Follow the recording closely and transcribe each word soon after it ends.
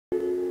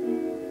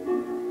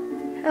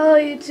Hello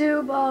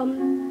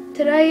YouTube.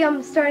 Today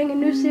I'm starting a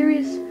new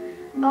series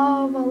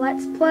of a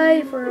Let's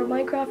Play for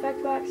Minecraft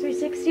Xbox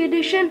 360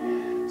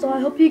 edition. So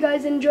I hope you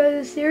guys enjoy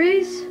this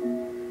series.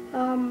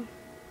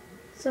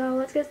 So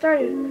let's get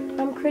started.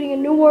 I'm creating a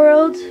new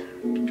world.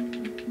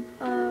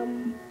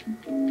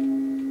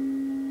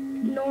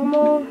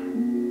 Normal.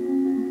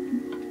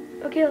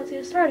 Okay, let's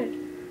get started.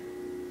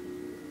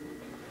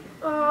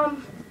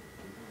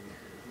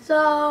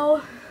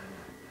 So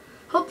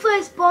hopefully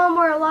I spawn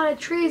where a lot of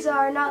trees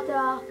are, not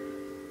the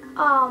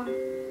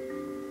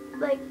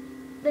like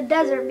the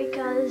desert,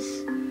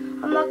 because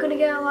I'm not gonna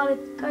get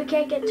I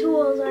can't get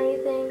tools or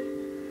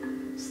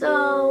anything.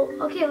 So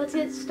okay, let's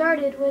get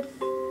started with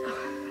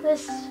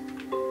this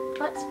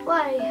Let's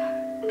Play.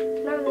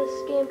 Whenever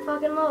this game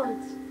fucking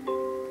loads.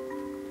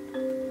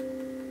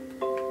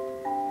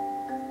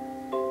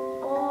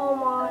 Oh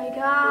my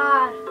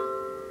god.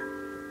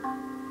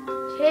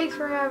 Takes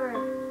forever.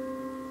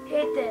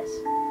 Hate this.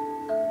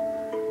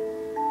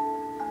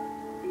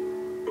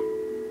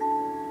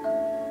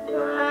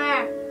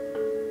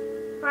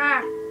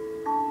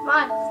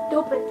 What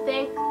stupid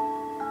thing.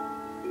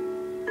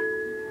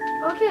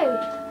 Okay.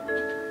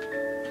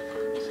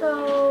 So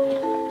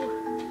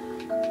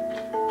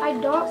I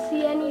don't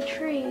see any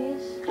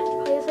trees.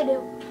 Oh yes I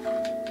do.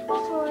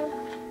 This one.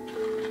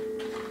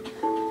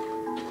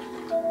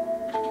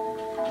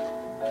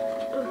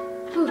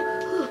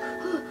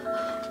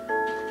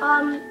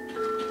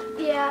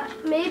 Yeah,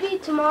 maybe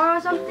tomorrow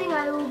or something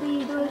I will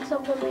be doing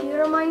some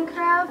computer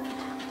Minecraft.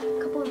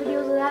 A couple of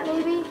videos of that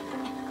maybe.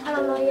 I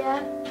don't know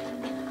yet.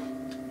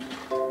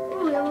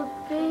 Ooh, we have a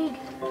big,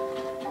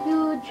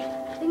 huge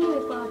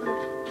thingy-bobber.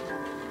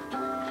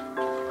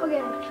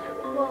 Okay,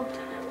 well,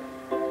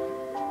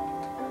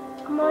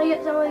 I'm gonna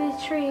get some of these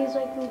trees so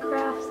I can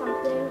craft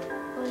something,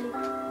 like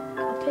a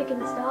pick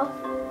and stuff.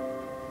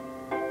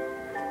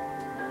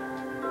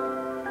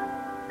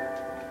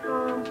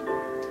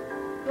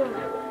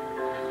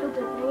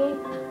 Stupid thingy.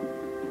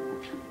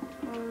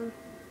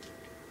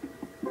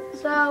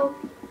 So,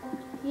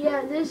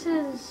 yeah, this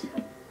is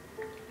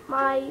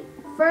my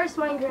first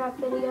Minecraft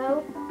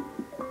video,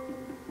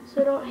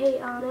 so don't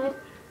hate on it,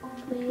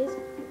 please.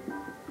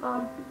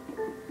 So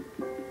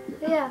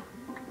yeah,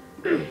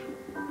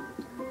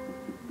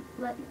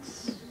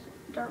 let's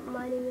start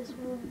mining this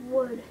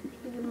wood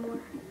even more.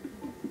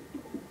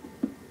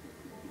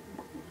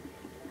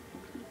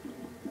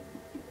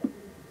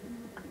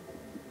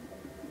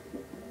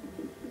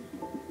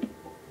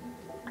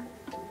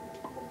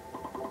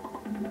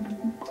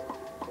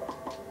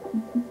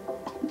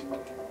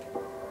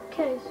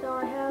 Okay, so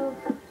I have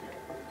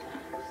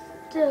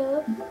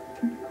stuff.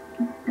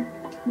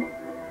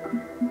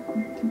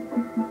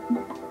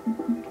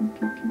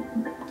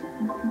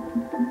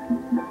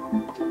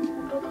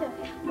 Okay,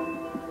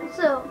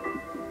 so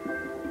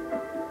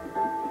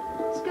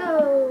let's go.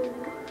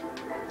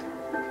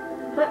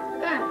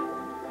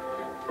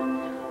 I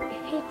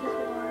hate this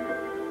water.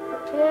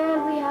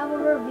 And we have a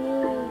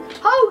ravine.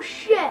 Oh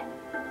shit!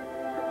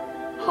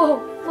 Oh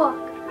fuck!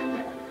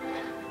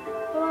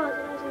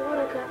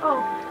 Oh,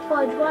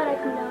 fudge, why'd I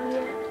come down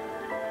here?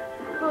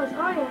 Oh, it's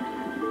iron.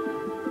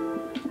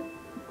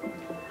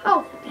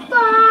 Oh,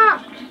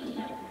 fuck!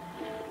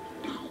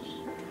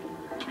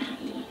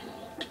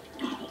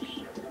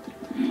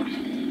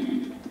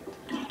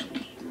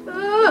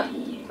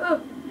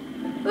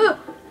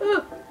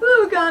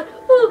 Oh, God.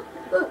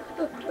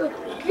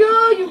 Go,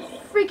 you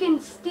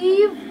freaking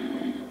Steve.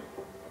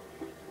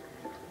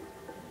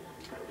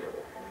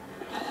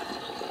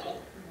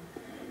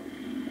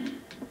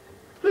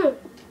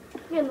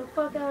 Get the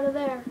fuck out of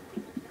there.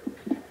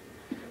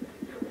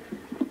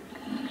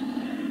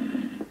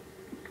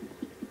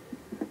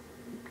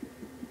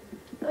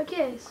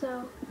 Okay,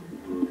 so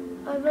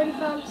I've already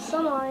found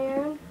some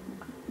iron.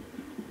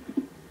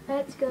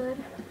 That's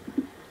good.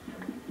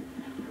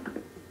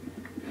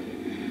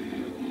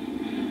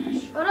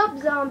 Shut up,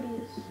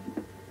 zombies.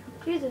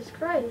 Jesus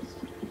Christ.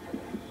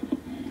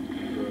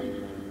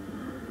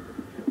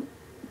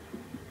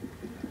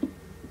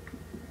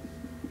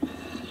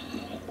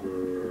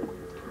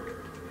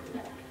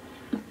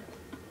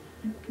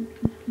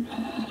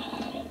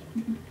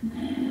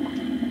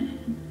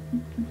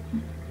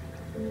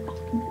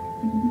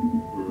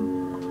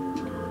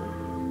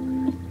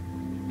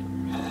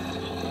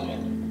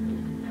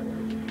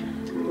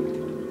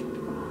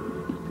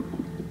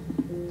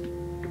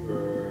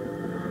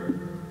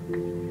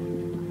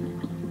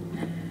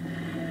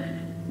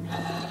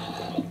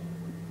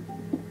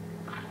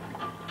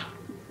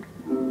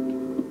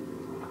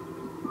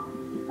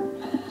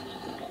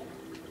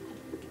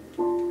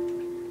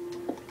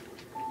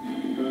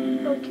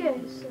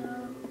 Okay, so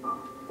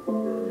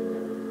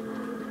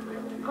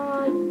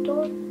I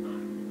don't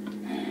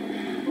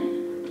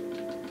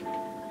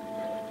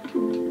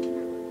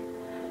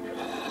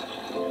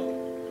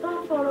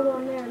know if I want to go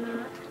in there or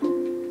not.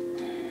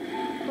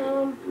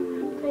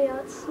 Yeah,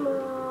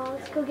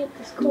 let's go get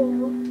this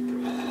coal.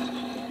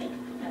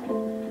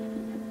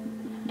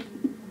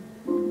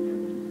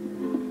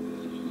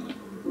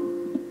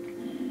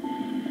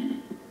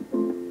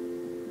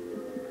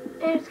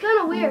 And it's kind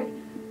of weird.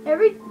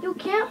 You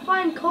can't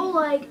find coal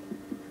like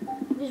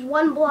just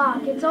one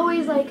block. It's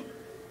always like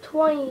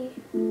 20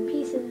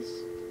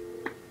 pieces.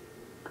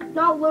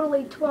 Not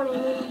literally 20,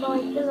 but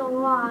like there's a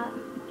lot.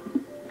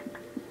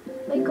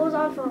 Like, it goes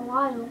on for a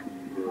while.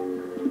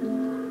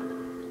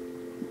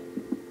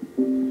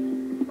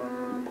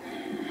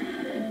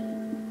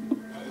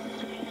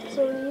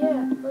 So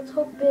yeah, let's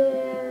hope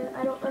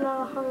I don't run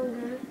out of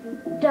hunger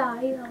and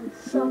die. That would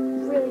suck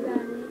really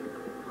badly.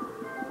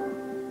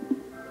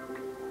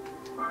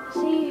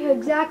 See,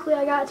 exactly,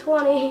 I got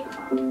 20.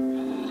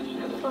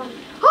 Fun.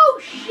 Oh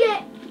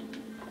shit!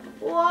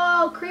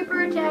 Whoa,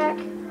 creeper attack.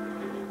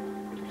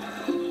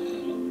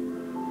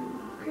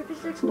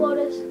 Creepers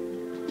exploders.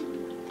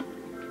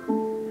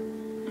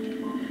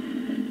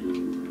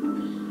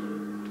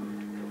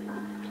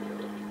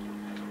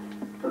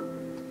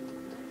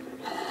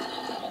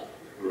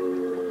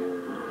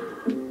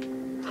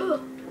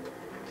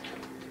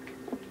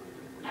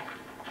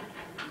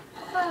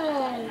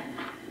 Hey.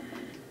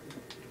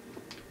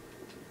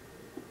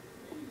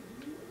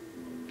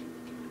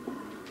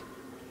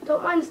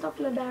 Don't mind stuff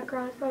in the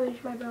background, it's probably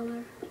just my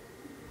brother.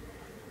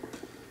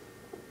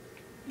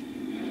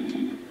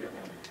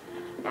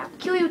 Now,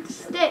 kill you with the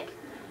stick.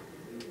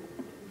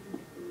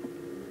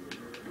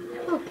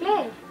 Oh,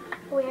 clay.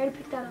 Oh wait, I already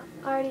picked that up.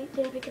 I already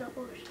didn't pick it up.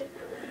 Oh shit.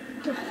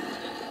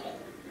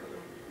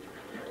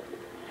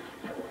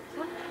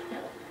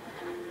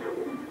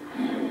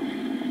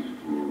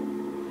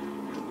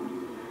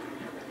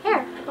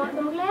 Here, want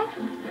some clay?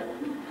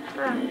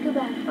 Ah, too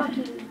bad. Fuck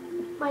you.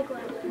 My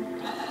clay.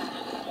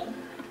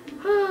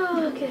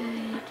 Okay.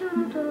 Get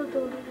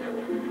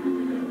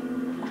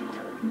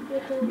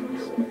the little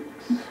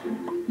sticks.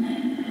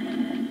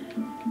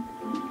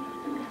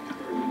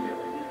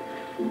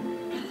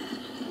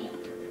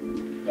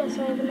 Yes, I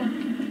have enough.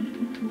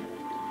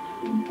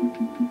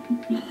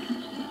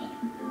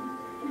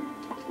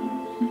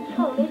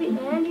 Oh, maybe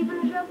and even a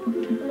shovel?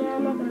 Nah,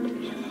 I'm not gonna make a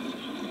shovel.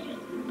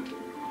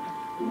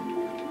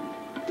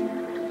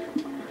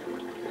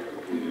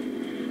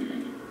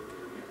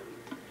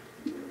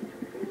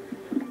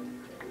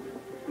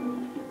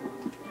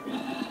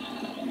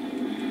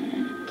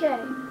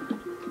 Okay.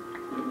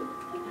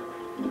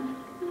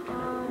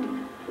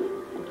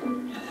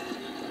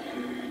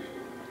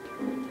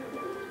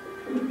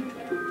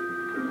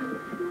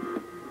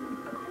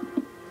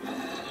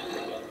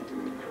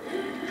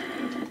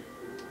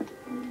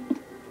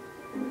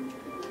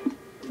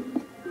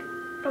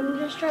 I'm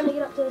just trying to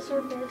get up to the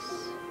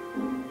surface.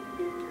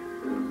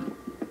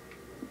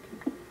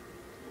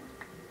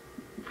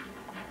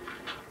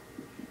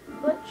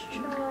 Let's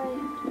try.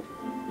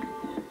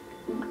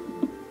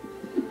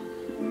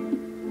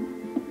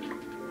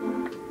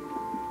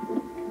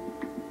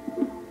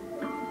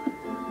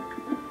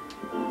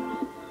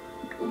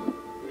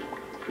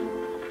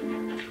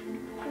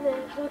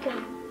 This, okay.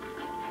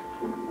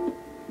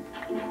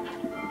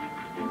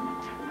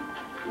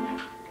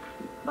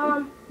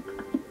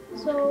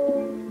 So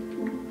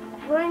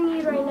what I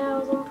need right now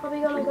is I'm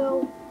probably gonna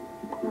go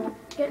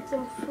get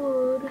some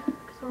food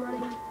because I'm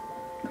running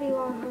pretty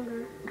low on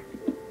hunger.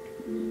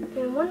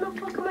 And when the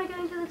fuck am I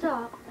getting to the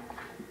top?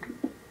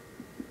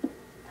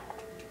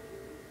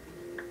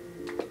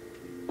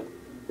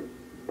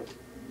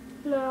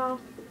 No,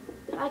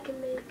 I can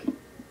make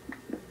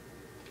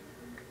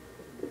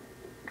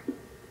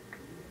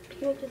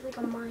just like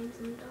a mine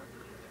and stuff.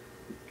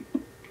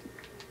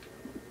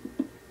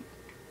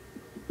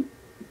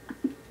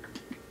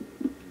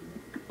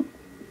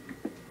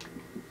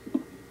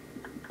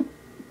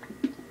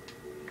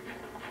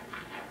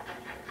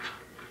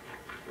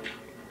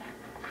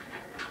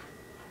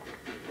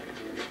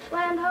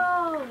 Land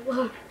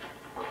ho!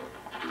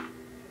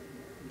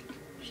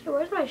 Shit,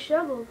 where's my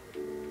shovel?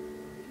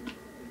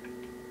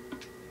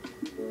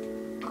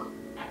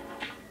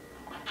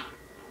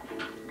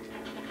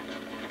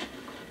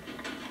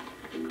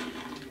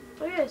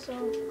 Okay, so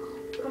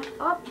I'm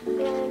up and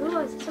ooh,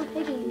 I see some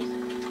piggies.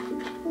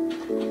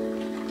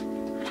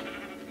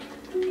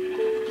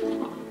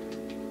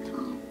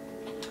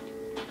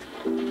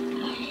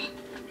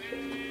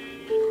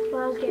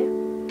 Well, let's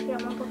get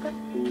my pocket.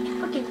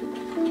 Okay.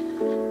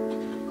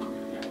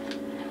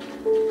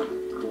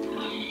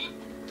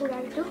 What do I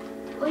do?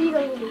 What are you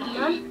gonna need?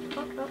 None?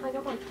 Oh, no, I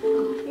got one.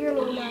 You're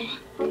gonna need none.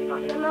 Oh, I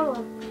got another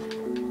one.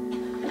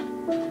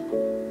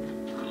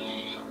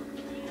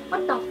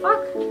 What the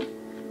fuck?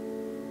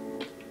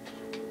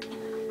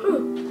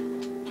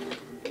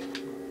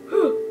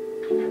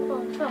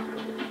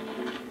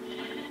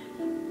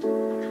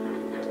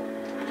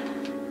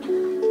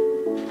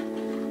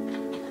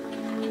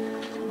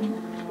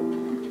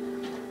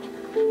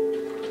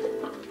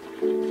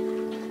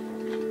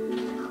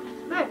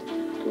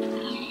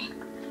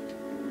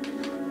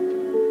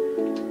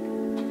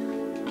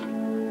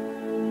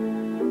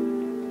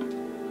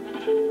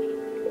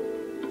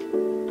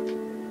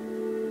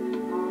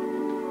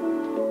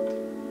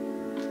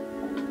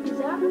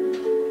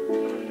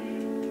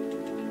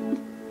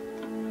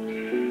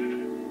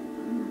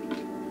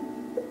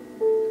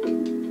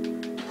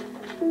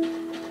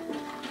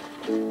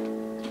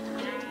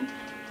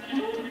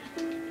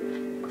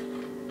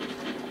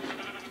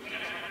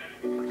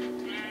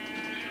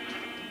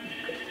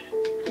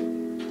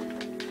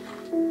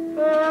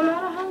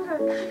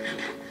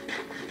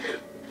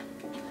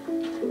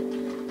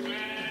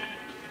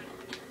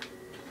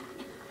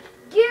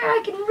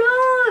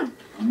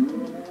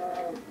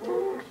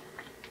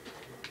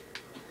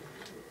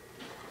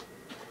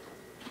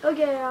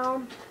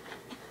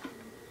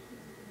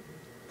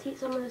 Let's eat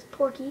some of this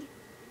porky.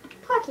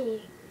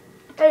 Porky!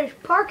 There's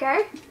Parker!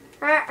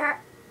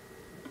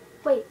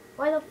 Wait,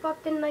 why the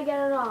fuck didn't I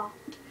get it all?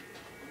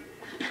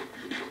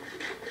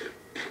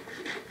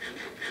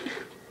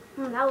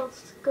 That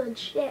was good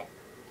shit.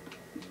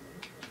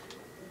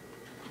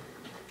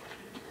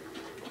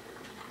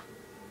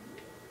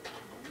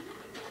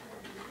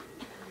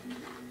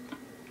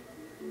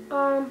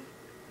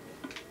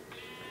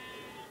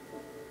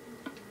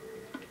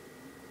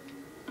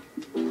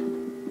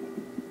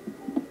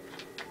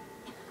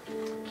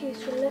 Okay,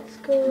 so let's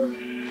go.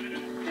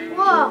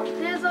 Whoa,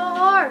 there's a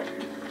heart.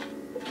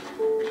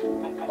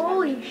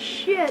 Holy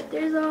shit,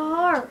 there's a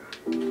heart.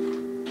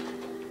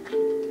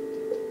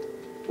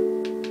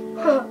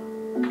 Huh.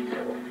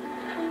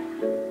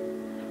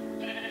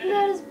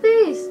 That is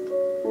beast.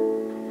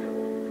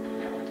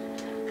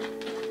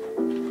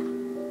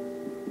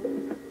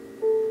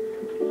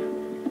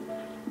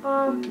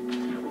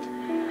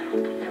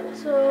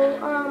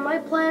 My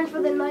plan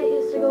for the night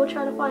is to go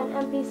try to find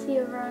an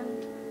NPC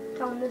around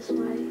down this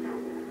way.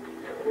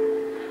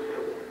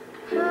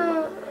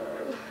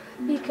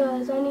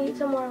 Because I need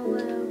somewhere to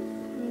live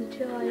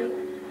until I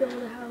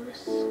build a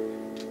house.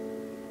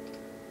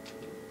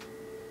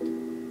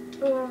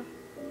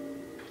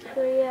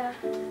 So yeah.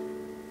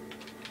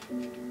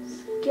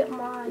 Let's get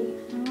my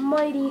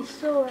mighty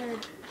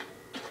sword.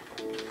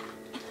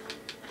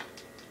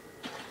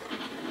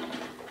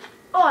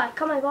 Oh, I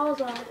cut my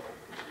balls off.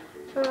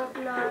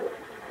 Not.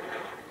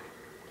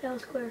 That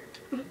was clear.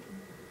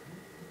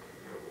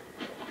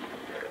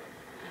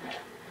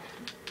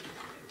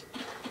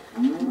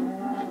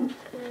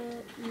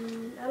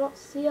 I don't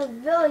see a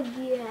village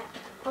yet.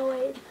 Oh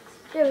wait,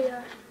 there we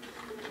are.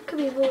 Could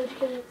be a village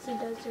because it's a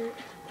desert.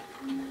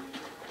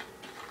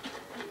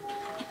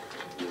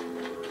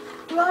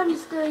 Run,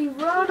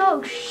 Steve, run!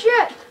 Oh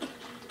shit!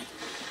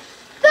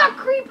 That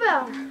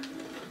creeper!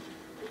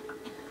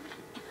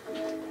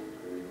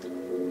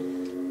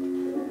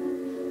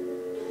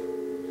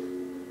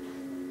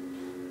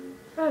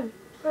 Run,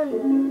 run,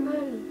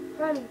 run,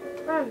 run,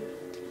 run.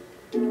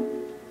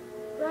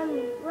 Run,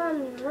 run,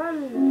 run.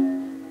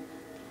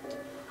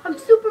 I'm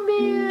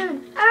Superman!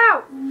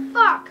 Ow!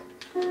 Fuck!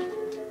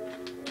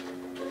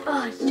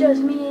 Oh, it's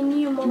just me and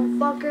you,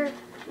 motherfucker.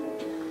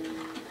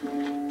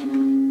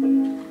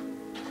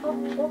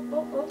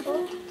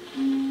 Oh.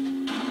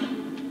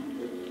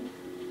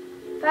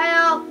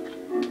 Fail!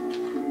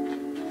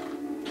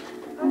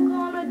 I'm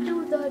gonna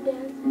do the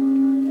dance.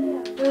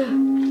 Yeah.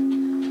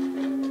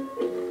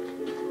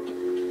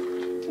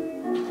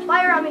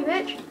 Fire on me,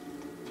 bitch!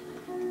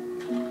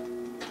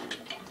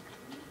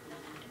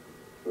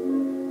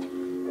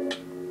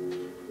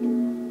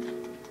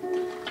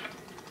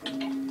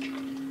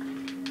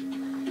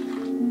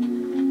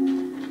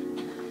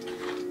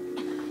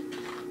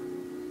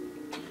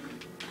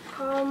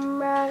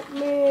 Come at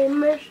me,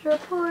 Mr.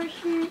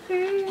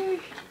 Pushy.